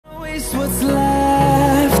just what's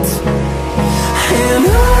left, and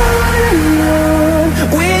on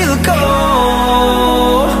we'll go,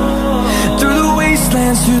 through the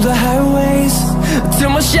wastelands, through the highways, till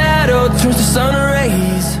my shadow turns to sun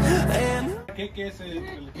rays.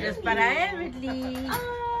 Es para Emily.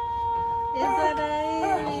 Es para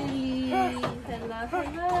Emily. Hello,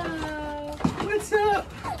 hello. What's up?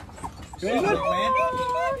 You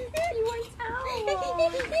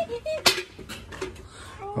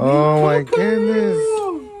Oh my goodness.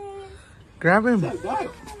 Grab him.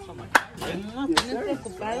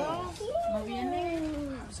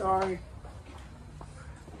 Sorry.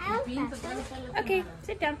 Okay,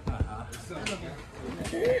 sit down.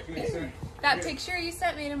 That picture you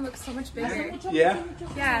sent made him look so much bigger. Yeah?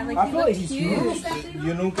 Yeah, like I he feel like looked he's huge. huge.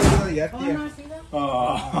 You nunca lo hallaste. Oh.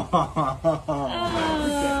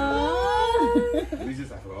 He's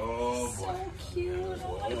just like, oh boy. So cute.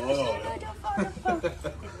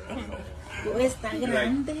 Está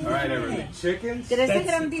grande. All right, everybody. Chickens? Crece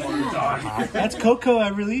grandísimo. That's Coco, I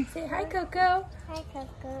really. Say hi, Coco. Hi,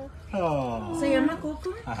 Coco. Oh. ¿Se llama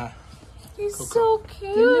Coco? Ajá. He's so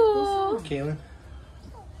cute. Kaylynne.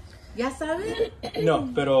 ¿Ya sabe? No,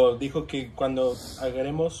 pero dijo que cuando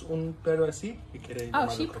agarremos un perro así, que quiere Oh,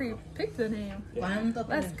 llamarlo she Coco. pre-picked the name. ¿Cuánto?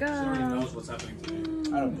 Let's go. What's happening today?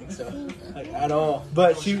 I don't think so. Like, at all.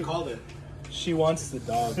 But She called it. she wants the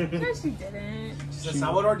dog. No, she didn't. She said,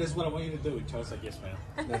 Salvador, this is what I want you to do. And Charles like, yes, ma'am.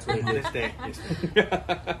 That's what he did. This day. Yes,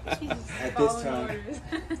 At this time.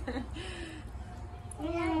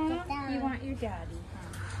 You want your daddy,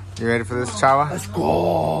 huh? You ready for this, Chava? Let's go.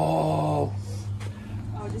 Oh,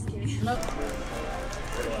 just kidding.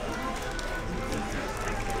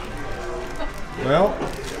 Well,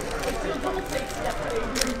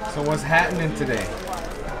 so what's happening today?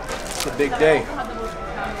 It's a big day.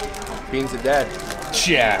 Being's a dad.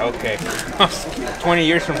 Yeah, okay. 20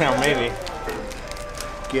 years from now, maybe.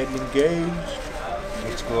 Getting engaged.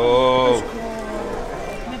 Let's go.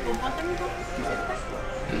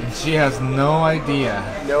 She has no idea.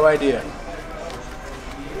 No idea.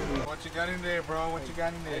 What you got in there, bro? What you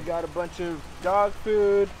got in I there? got a bunch of dog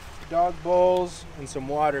food, dog bowls, and some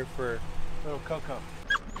water for little Coco.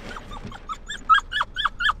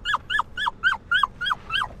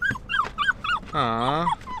 Aww.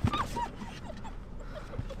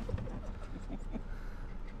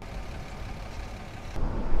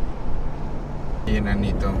 Hey,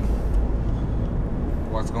 Nanito.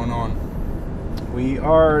 What's going on? We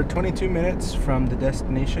are 22 minutes from the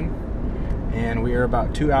destination, and we are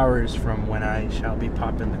about 2 hours from when I shall be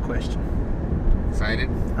popping the question. Excited?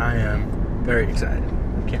 I am very excited.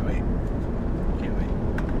 Can't wait. Can't wait.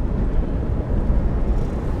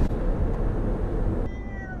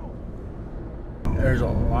 There's a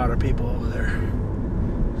lot of people over there.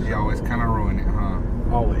 You always kind of ruin it, huh?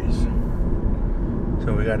 Always.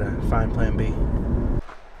 So we gotta find plan B.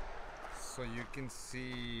 So you can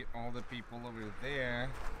see all the people over there.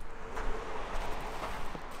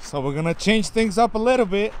 So we're gonna change things up a little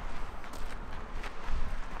bit.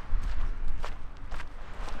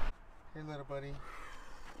 Hey, little buddy.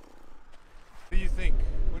 What do you think?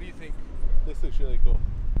 What do you think? This looks really cool.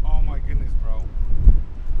 Oh my goodness, bro.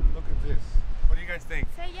 Look at this. What do you guys think?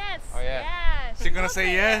 Say yes. Oh, yeah. Yes. She gonna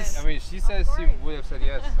say yes? I mean, she says she would have said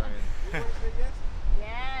yes. I mean.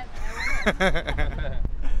 Yes.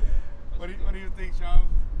 What do you think, Sean?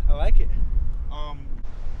 I like it.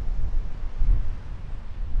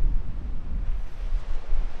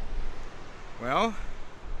 Well,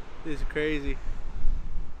 This is crazy.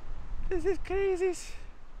 This is crazy. This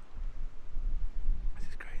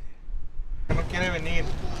is crazy. no quiere venir.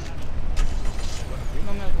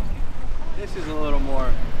 This is a little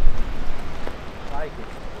more like it.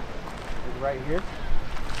 It's right here.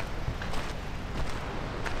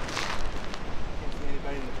 Can't see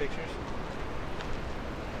anybody in the pictures.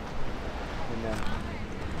 And then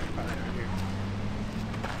right here.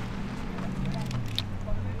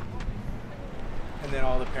 And then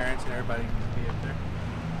all the parents and everybody can be up there.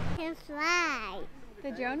 Can fly.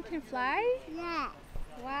 The drone can fly? Yes.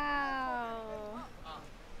 Wow.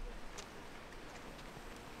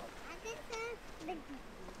 I think the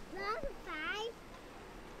dog fly.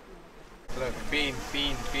 Look, bean.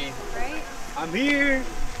 Right? I'm here.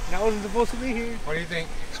 And I wasn't supposed to be here. What do you think?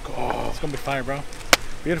 Let's go. It's gonna be fire, bro.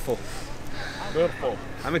 Beautiful. Beautiful.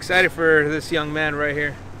 I'm excited for this young man right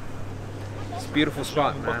here. It's a beautiful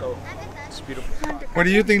spot, man. It's beautiful. What do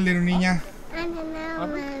you think, little niña? I don't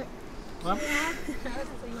know.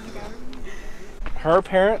 Her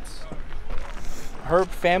parents, her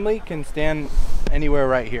family can stand anywhere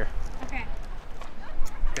right here. Okay.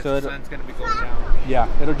 Because So the it'll- sun's gonna be going down. Yeah,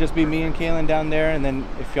 it'll just be me and Kaylynne down there, and then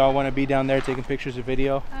if y'all want to be down there taking pictures or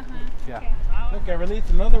video, yeah. Look, I released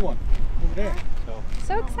another one over there.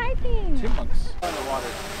 So exciting. Chipmunks.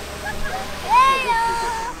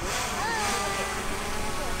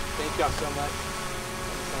 Thank y'all so much.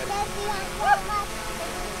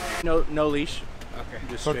 No leash. Okay.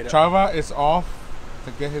 Just So straight up. Chava is off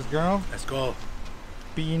to get his girl. Let's go.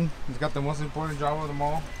 Bean, he's got the most important job of them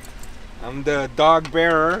all. I'm the dog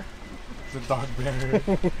bearer. The dog bearer.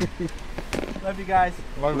 Love you guys.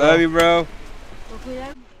 Love you, bro.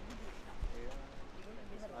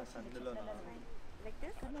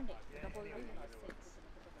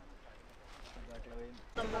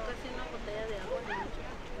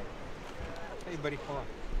 Hey, buddy, hold on.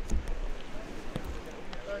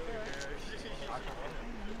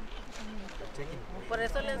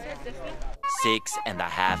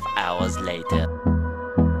 6.5 hours later.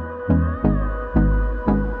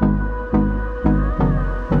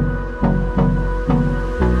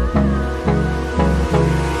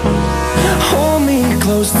 Hold me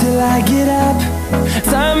close till I get up.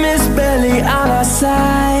 Time is barely on our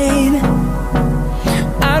side.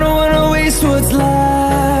 I don't wanna waste what's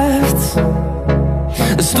left.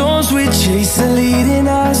 The storms we chase are leading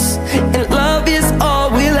us, and love is all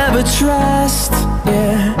we'll ever trust.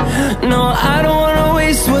 Yeah, no, I don't wanna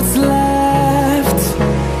waste what's left.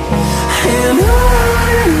 And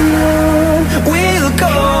on we'll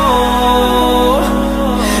go,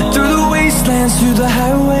 through the wastelands, through the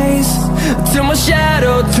highways, till my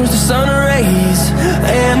shadow turns to sun rays.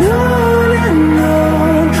 And on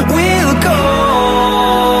we'll go,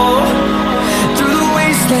 through the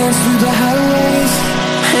wastelands, through the highways,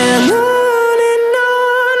 and on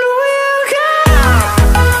we'll go.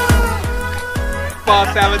 Paul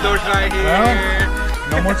Salvador's right here. Well,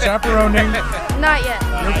 no more chaperoning. Not yet.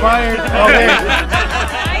 You're fired. Oh, wait.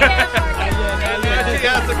 She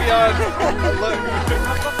has to be on. Look.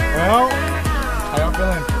 Well, how y'all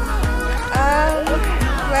feeling?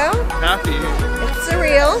 Well, Happy. it's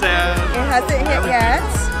surreal. Sad. It hasn't hit yet.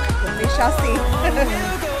 We shall see.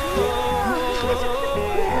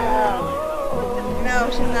 No,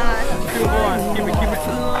 she's not. Come on. Keep it.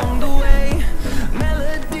 Along the way,